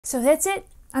So that's it.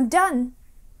 I'm done.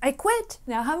 I quit.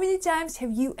 Now, how many times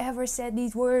have you ever said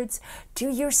these words to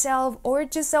yourself or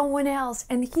to someone else?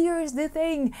 And here's the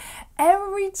thing.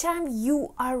 Every time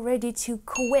you are ready to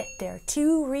quit, there are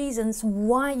two reasons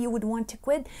why you would want to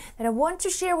quit that I want to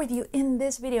share with you in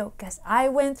this video because I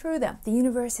went through them. The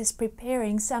universe is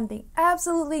preparing something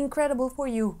absolutely incredible for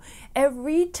you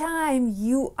every time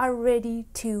you are ready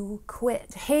to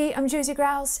quit. Hey, I'm Josie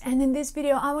Grouse, and in this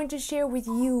video, I want to share with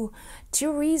you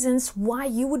two reasons why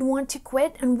you would want to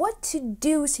quit and what to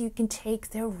do so you can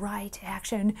take the right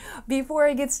action. Before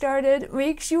I get started,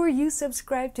 make sure you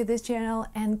subscribe to this channel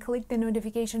and click the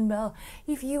notification bell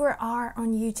if you are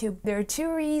on YouTube. There are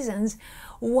two reasons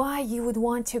why you would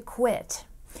want to quit.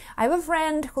 I have a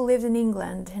friend who lives in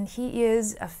England and he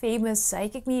is a famous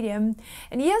psychic medium,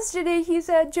 and yesterday he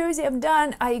said, Josie, I'm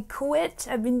done. I quit.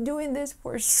 I've been doing this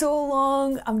for so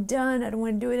long. I'm done. I don't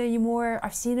want to do it anymore.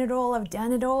 I've seen it all. I've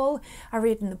done it all. I've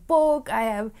written a book. I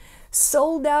have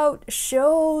sold out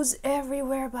shows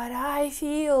everywhere, but I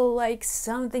feel like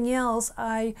something else.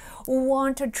 I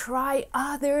want to try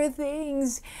other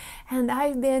things, and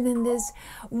I've been in this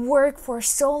work for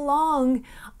so long.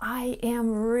 I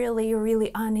am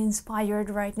really uninspired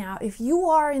right now. If you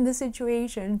are in the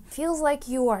situation, feels like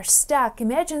you are stuck.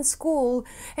 Imagine school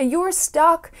and you're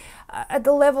stuck at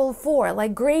the level 4,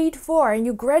 like grade 4, and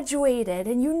you graduated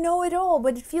and you know it all,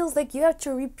 but it feels like you have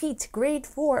to repeat grade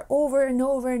 4 over and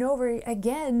over and over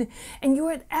again, and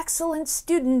you're an excellent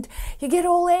student, you get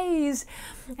all A's,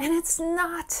 and it's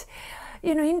not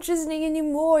interesting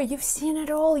anymore. You've seen it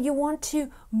all. You want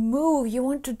to move, you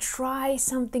want to try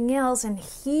something else, and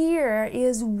here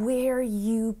is where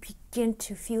you begin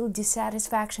to feel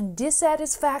dissatisfaction.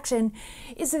 Dissatisfaction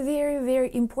is a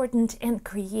very important and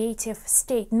creative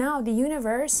state. Now, the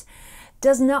universe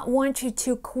does not want you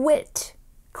to quit.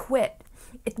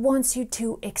 It wants you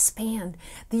to expand.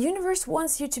 The universe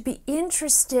wants you to be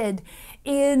interested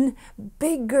in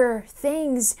bigger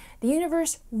things. The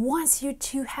universe wants you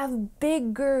to have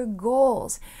bigger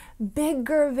goals,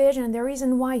 bigger vision. The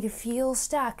reason why you feel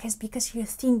stuck is because you're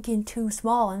thinking too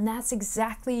small. And that's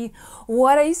exactly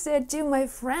what I said to my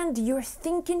friend. You're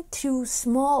thinking too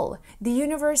small. The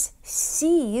universe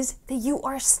sees that you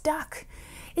are stuck.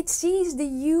 It sees that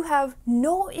you have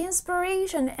no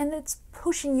inspiration and it's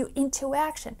pushing you into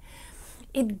action.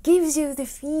 It gives you the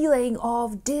feeling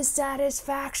of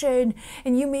dissatisfaction,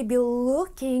 and you may be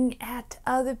looking at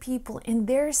other people and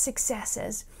their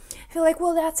successes. Feel like,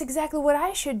 well, that's exactly what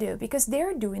I should do because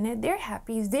they're doing it, they're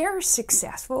happy, they're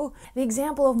successful. The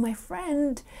example of my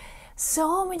friend,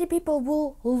 so many people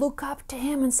will look up to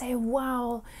him and say,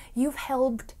 wow, you've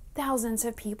helped thousands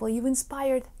of people, you've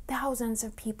inspired thousands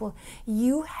of people,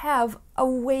 you have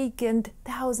awakened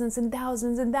thousands and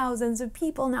thousands and thousands of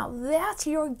people. Now that's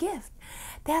your gift.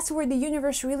 That's where the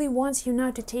universe really wants you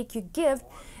now to take your gift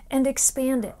and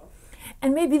expand it.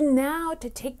 And maybe now to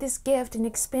take this gift and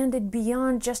expand it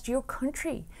beyond just your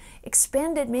country.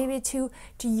 Expand it maybe to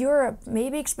Europe,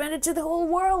 maybe expand it to the whole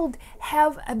world.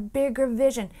 Have a bigger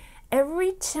vision.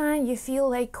 Every time you feel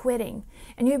like quitting,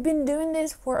 and you've been doing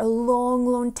this for a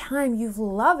long time, you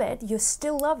love it, you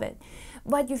still love it,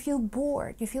 but you feel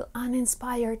bored, you feel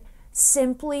uninspired,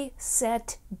 simply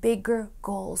set bigger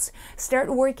goals.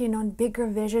 Start working on bigger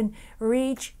vision,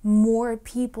 reach more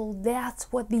people. That's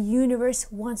what the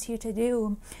universe wants you to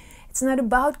do. It's not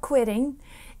about quitting,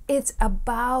 it's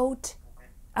about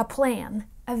a plan,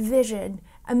 a vision,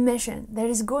 a mission that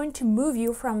is going to move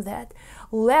you from that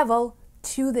level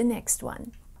to the next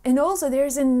one. And also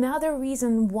there's another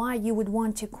reason why you would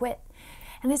want to quit,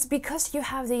 and it's because you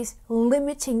have these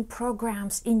limiting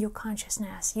programs in your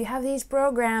consciousness. You have these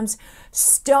programs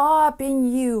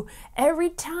stopping you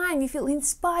every time you feel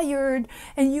inspired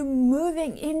and you're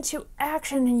moving into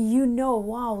action and you know,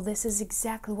 wow, this is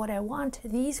exactly what I want.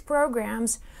 These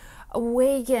programs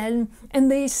awaken and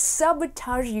they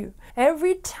sabotage you.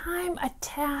 Every time a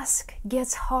task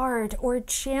gets hard or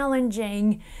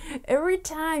challenging, every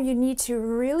time you need to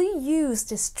really use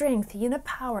the strength, the inner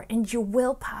power and your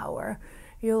willpower,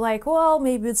 you're like, well,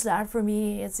 maybe it's not for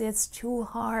me, it's too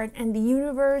hard. And the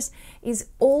universe is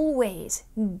always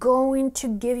going to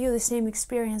give you the same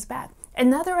experience back.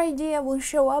 Another idea will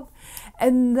show up,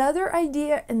 another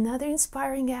idea, another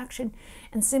inspiring action,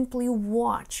 and simply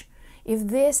watch. If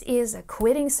this is a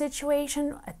quitting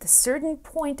situation at a certain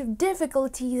point of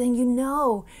difficulty, then you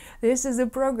know this is a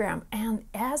program. And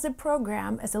as a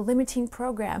program, as a limiting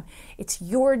program, it's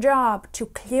your job to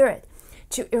clear it,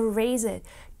 to erase it,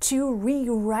 to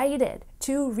rewrite it,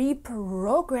 to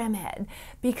reprogram it.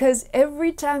 Because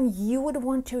every time you would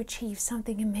want to achieve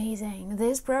something amazing,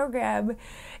 this program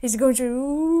is going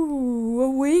to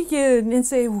awaken and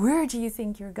say, where do you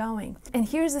think you're going? And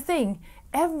here's the thing,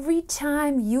 every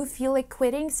time you feel like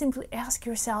quitting, simply ask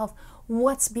yourself,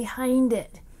 what's behind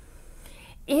it?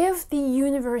 If the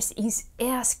universe is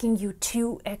asking you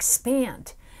to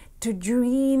expand, to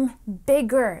dream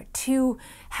bigger, to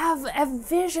have a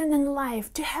vision in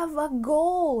life, to have a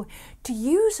goal, to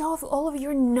use all of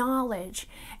your knowledge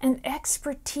and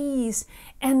expertise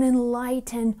and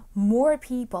enlighten more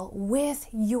people with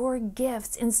your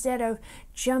gifts instead of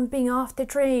jumping off the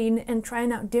train and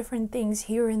trying out different things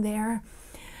here and there.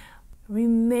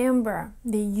 Remember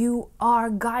that you are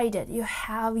guided. You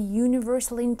have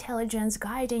universal intelligence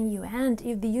guiding you. And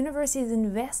if the universe is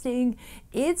investing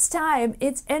its time,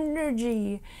 its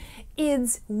energy,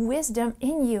 its wisdom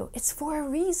in you, it's for a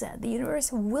reason. The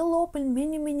universe will open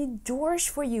many, many doors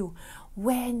for you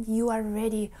when you are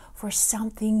ready for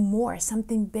something more,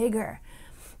 something bigger.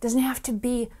 It doesn't have to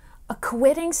be a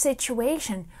quitting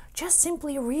situation. Just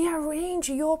simply rearrange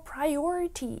your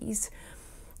priorities.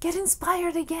 Get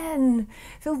inspired again,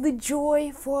 feel the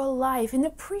joy for life, and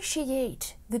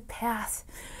appreciate the path,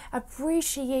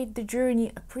 appreciate the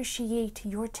journey, appreciate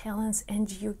your talents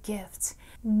and your gifts.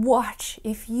 Watch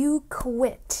if you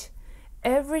quit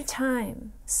every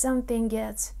time something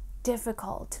gets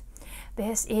difficult.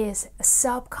 This is a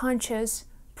subconscious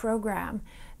program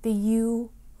that you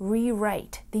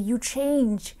rewrite, that you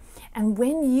change, and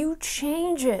when you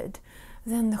change it,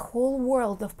 then the whole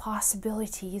world of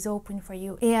possibility is open for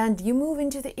you, and you move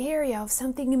into the area of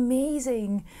something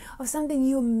amazing, of something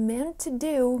you're meant to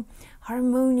do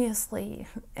harmoniously,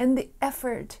 and the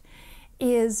effort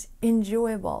is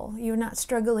enjoyable. You're not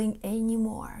struggling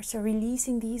anymore. So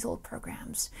releasing these old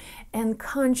programs and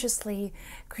consciously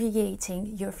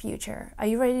creating your future. Are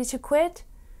you ready to quit?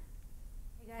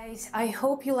 Guys, I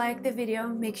hope you liked the video.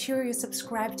 Make sure you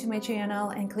subscribe to my channel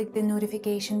and click the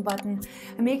notification button.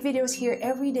 I make videos here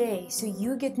every day so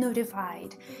you get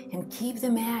notified and keep the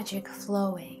magic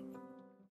flowing.